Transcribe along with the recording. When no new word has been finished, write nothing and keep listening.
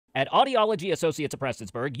At Audiology Associates of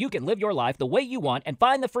Prestonsburg, you can live your life the way you want and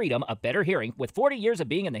find the freedom of better hearing. With 40 years of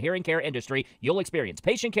being in the hearing care industry, you'll experience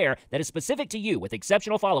patient care that is specific to you with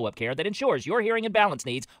exceptional follow-up care that ensures your hearing and balance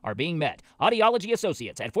needs are being met. Audiology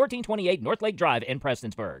Associates at 1428 North Lake Drive in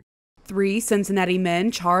Prestonsburg. 3 Cincinnati men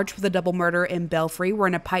charged with a double murder in Belfry were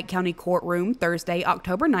in a Pike County courtroom Thursday,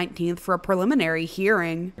 October 19th for a preliminary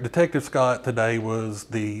hearing. Detective Scott today was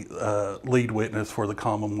the lead witness for the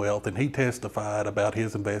Commonwealth, and he testified about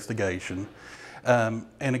his investigation. And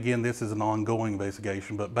again, this is an ongoing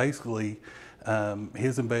investigation, but basically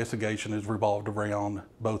his investigation is revolved around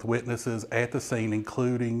both witnesses at the scene,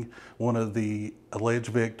 including one of the alleged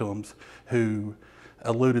victims who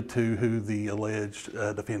alluded to who the alleged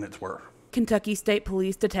defendants were. Kentucky State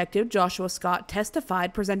Police Detective Joshua Scott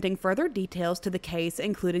testified, presenting further details to the case,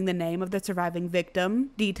 including the name of the surviving victim,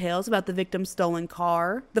 details about the victim's stolen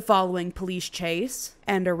car, the following police chase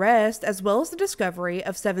and arrest, as well as the discovery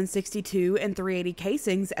of 762 and 380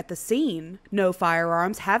 casings at the scene. No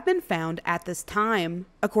firearms have been found at this time.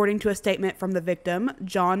 According to a statement from the victim,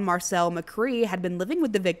 John Marcel McCree had been living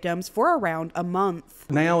with the victims for around a month.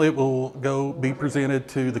 Now it will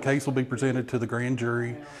the case will be presented to the grand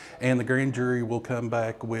jury, and the grand jury will come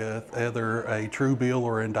back with either a true bill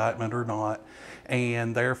or indictment or not.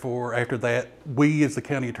 And therefore, after that, we as the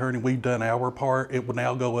county attorney, we've done our part. It will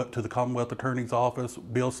now go up to the Commonwealth Attorney's Office,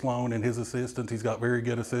 Bill Sloan and his assistants. He's got very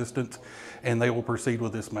good assistants, and they will proceed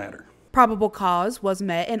with this matter. Probable cause was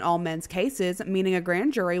met in all men's cases, meaning a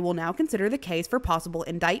grand jury will now consider the case for possible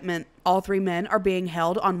indictment. All 3 men are being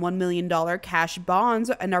held on $1 million cash bonds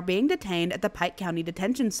and are being detained at the Pike County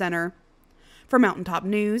Detention Center. For Mountaintop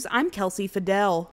News, I'm Kelsey Fidel.